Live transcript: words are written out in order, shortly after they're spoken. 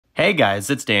Hey guys,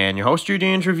 it's Dan, your host, your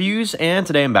Dan's Reviews, and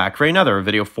today I'm back for another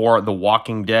video for The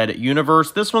Walking Dead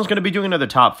universe. This one's going to be doing another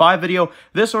top 5 video.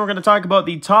 This one we're going to talk about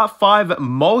the top 5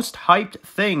 most hyped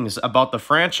things about the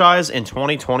franchise in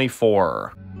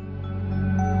 2024.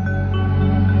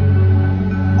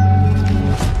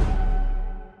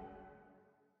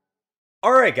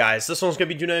 Alright guys, this one's going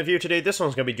to be doing a review today. This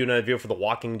one's going to be doing a review for the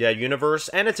Walking Dead universe.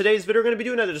 And in today's video, we're going to be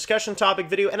doing another discussion topic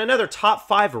video and another top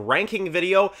 5 ranking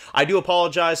video. I do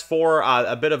apologize for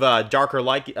a bit of a darker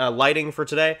lighting for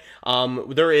today.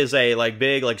 There is a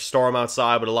big storm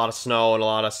outside with a lot of snow and a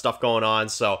lot of stuff going on.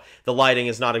 So the lighting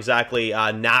is not exactly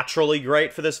naturally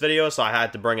great for this video. So I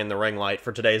had to bring in the ring light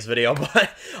for today's video.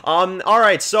 But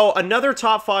alright, so another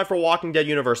top 5 for Walking Dead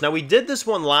universe. Now we did this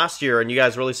one last year and you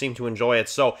guys really seemed to enjoy it.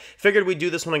 So figured we do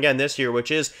this one again this year,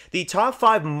 which is the top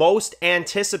 5 most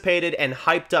anticipated and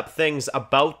hyped up things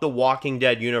about the Walking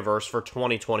Dead universe for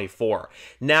 2024.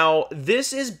 Now,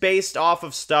 this is based off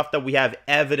of stuff that we have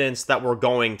evidence that we're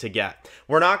going to get.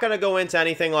 We're not going to go into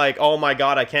anything like, oh my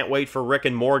god, I can't wait for Rick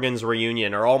and Morgan's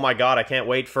reunion, or oh my god, I can't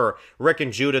wait for Rick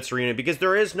and Judith's reunion, because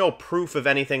there is no proof of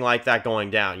anything like that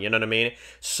going down, you know what I mean?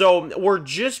 So, we're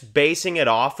just basing it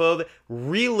off of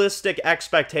realistic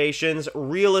expectations,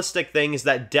 realistic things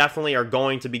that definitely are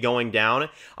going to be going down,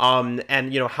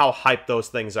 and, you know, how hyped those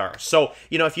things are. So,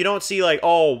 you know, if you don't see, like,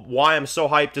 oh, why I'm so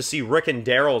hyped to see Rick and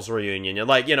Daryl's reunion, you're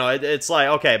like, you know, it's like,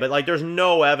 okay, but, like, there's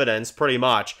no evidence, pretty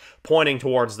much, pointing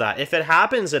towards that. If it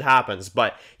happens, it happens,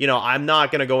 but, you know, I'm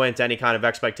not going to go into any kind of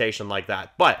expectation like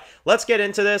that. But, let's get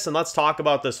into this, and let's talk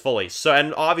about this fully. So,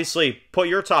 and obviously, put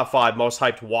your top 5 most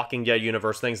hyped Walking Dead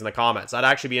universe things in the comments. I'd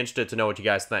actually be interested to know what you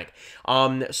guys think.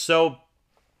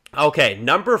 Okay,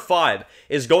 number 5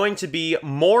 is going to be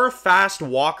more fast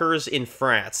walkers in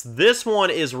France. This one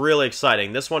is really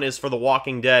exciting. This one is for The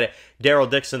Walking Dead, Daryl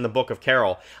Dixon, The Book of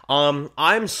Carol.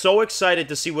 I'm so excited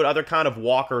to see what other kind of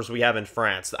walkers we have in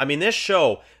France. I mean, this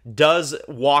show does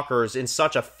walkers in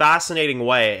such a fascinating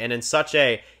way and in such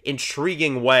a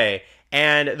intriguing way.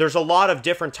 And there's a lot of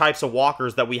different types of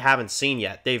walkers that we haven't seen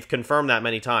yet. They've confirmed that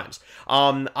many times.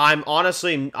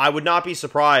 I would not be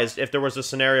surprised if there was a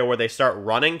scenario where they start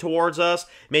running towards us,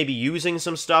 maybe using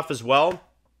some stuff as well.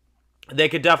 They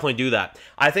could definitely do that.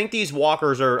 I think these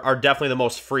walkers are definitely the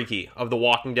most freaky of the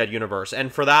Walking Dead universe.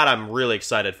 And for that, I'm really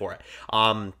excited for it.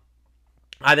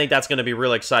 I think that's going to be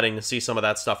really exciting to see some of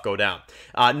that stuff go down.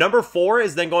 Number 4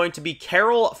 is then going to be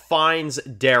Carol finds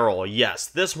Daryl. Yes,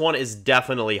 this one is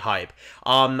definitely hype.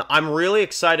 I'm really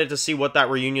excited to see what that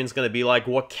reunion is going to be like,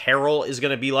 what Carol is going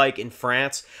to be like in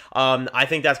France. I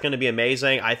think that's going to be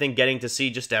amazing. I think getting to see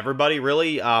just everybody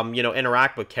really, you know,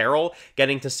 interact with Carol,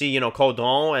 getting to see, you know,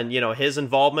 Caudron and, you know, his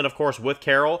involvement, of course, with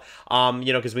Carol,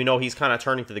 you know, because we know he's kind of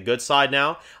turning to the good side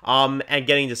now, and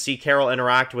getting to see Carol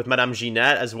interact with Madame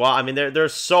Jeanette as well. I mean,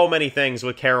 there's so many things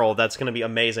with Carol that's going to be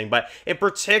amazing, but in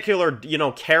particular, you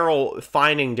know, Carol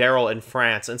finding Daryl in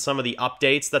France and some of the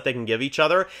updates that they can give each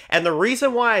other. And the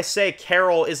reason why I say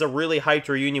Carol is a really hyped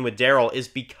reunion with Daryl is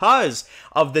because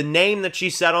of the name that she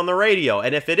said on the radio.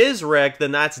 And if it is Rick,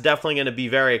 then that's definitely going to be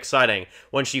very exciting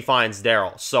when she finds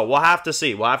Daryl. So we'll have to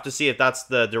see. We'll have to see if that's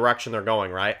the direction they're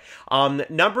going, right?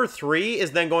 Number 3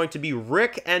 is then going to be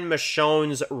Rick and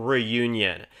Michonne's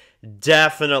reunion.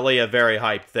 Definitely a very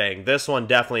hyped thing. This one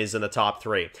definitely is in the top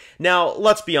 3. Now,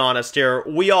 let's be honest here.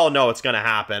 We all know it's going to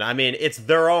happen. I mean, it's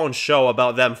their own show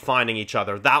about them finding each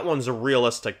other. That one's a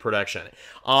realistic prediction.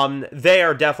 They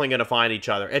are definitely going to find each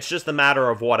other. It's just a matter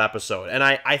of what episode. And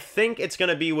I think it's going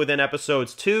to be within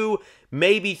episodes 2,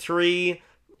 maybe 3,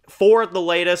 4 at the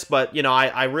latest. But, you know,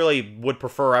 I really would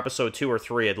prefer episode 2 or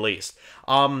 3 at least.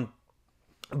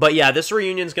 But yeah, this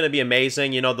reunion is going to be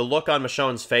amazing. You know, the look on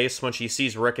Michonne's face when she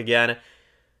sees Rick again.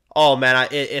 Oh man,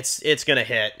 it's going to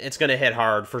hit. It's going to hit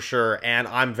hard for sure, and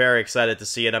I'm very excited to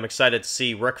see it. I'm excited to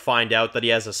see Rick find out that he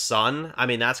has a son. I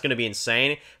mean, that's going to be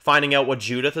insane. Finding out what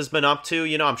Judith has been up to,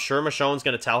 you know, I'm sure Michonne's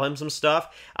going to tell him some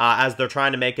stuff as they're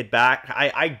trying to make it back.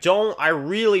 I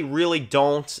really, really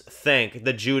don't think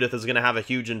that Judith is going to have a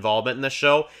huge involvement in this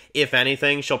show. If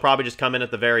anything, she'll probably just come in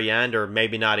at the very end, or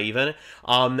maybe not even.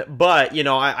 But, you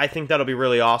know, I think that'll be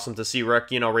really awesome to see Rick,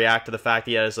 you know, react to the fact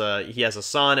he has a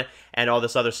son and all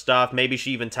this other stuff. Maybe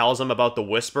she even tells him about the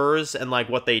Whispers and, like,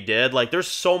 what they did. Like, there's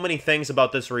so many things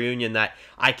about this reunion that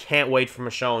I can't wait for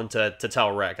Michonne to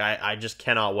tell Rick. I just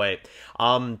cannot wait.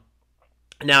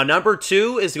 Now, number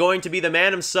 2 is going to be the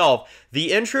man himself,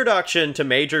 the introduction to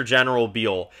Major General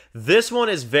Beale. This one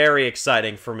is very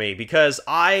exciting for me because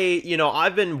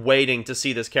I've been waiting to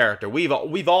see this character. We've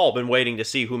all been waiting to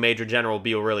see who Major General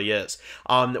Beale really is.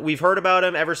 We've heard about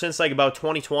him ever since like about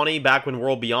 2020, back when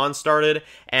World Beyond started,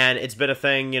 and it's been a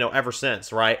thing, ever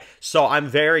since, right? So I'm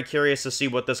very curious to see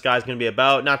what this guy's going to be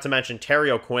about. Not to mention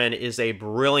Terry O'Quinn is a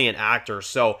brilliant actor,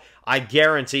 so I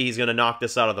guarantee he's going to knock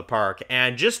this out of the park.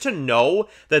 And just to know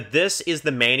that this is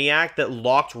the maniac that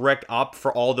locked Rick up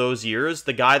for all those years,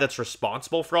 the guy that's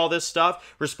responsible for all this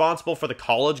stuff, responsible for the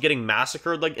college getting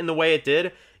massacred like in the way it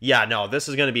did, yeah, no, this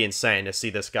is going to be insane to see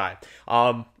this guy.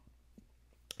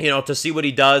 To see what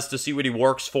he does, to see what he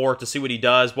works for, to see what he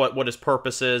does, what his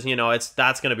purpose is,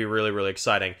 that's going to be really, really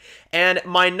exciting. And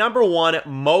my number one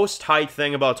most hyped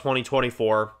thing about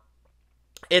 2024,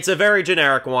 it's a very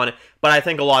generic one, but I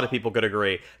think a lot of people could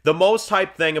agree. The most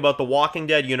hyped thing about the Walking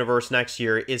Dead universe next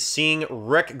year is seeing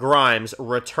Rick Grimes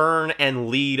return and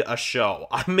lead a show.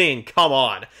 I mean, come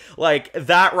on. Like,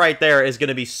 that right there is going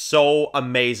to be so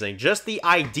amazing. Just the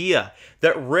idea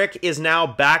that Rick is now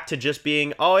back to just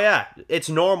being, oh yeah, it's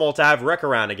normal to have Rick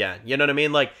around again. You know what I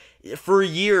mean? Like, for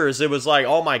years, it was like,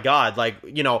 oh my god, like,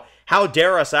 how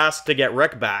dare us ask to get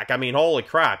Rick back? I mean, holy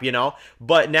crap,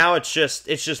 But now it's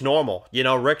just normal.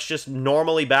 Rick's just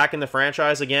normally back in the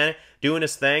franchise again, doing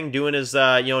his thing, doing his,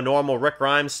 normal Rick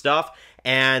Grimes stuff.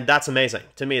 And that's amazing.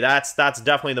 To me, that's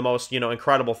definitely the most,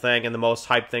 incredible thing and the most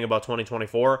hyped thing about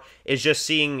 2024 is just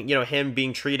seeing, him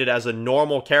being treated as a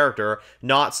normal character,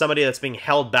 not somebody that's being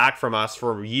held back from us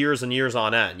for years and years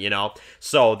on end,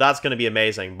 So that's going to be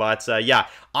amazing. But yeah,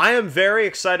 I am very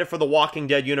excited for the Walking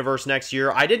Dead universe next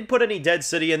year. I didn't put any Dead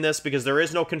City in this because there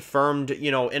is no confirmed,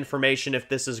 information if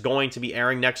this is going to be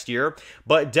airing next year.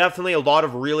 But definitely a lot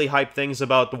of really hyped things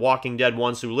about the Walking Dead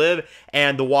Ones Who Live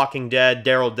and the Walking Dead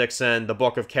Daryl Dixon, the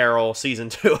Book of Carol Season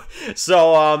 2.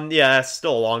 So, yeah, that's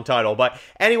still a long title. But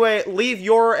anyway, leave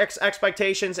your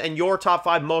expectations and your top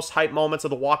 5 most hype moments of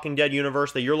the Walking Dead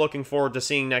universe that you're looking forward to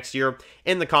seeing next year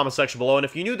in the comment section below. And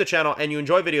if you're new to the channel and you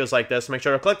enjoy videos like this, make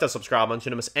sure to click the subscribe button so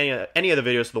you don't miss any other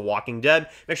videos of The Walking Dead.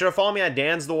 Make sure to follow me at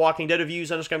Dan's The Walking Dead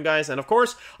Reviews on Instagram, guys. And of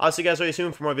course, I'll see you guys very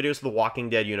soon for more videos of The Walking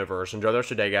Dead universe. Enjoy the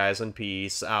rest of your day, guys, and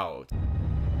peace out.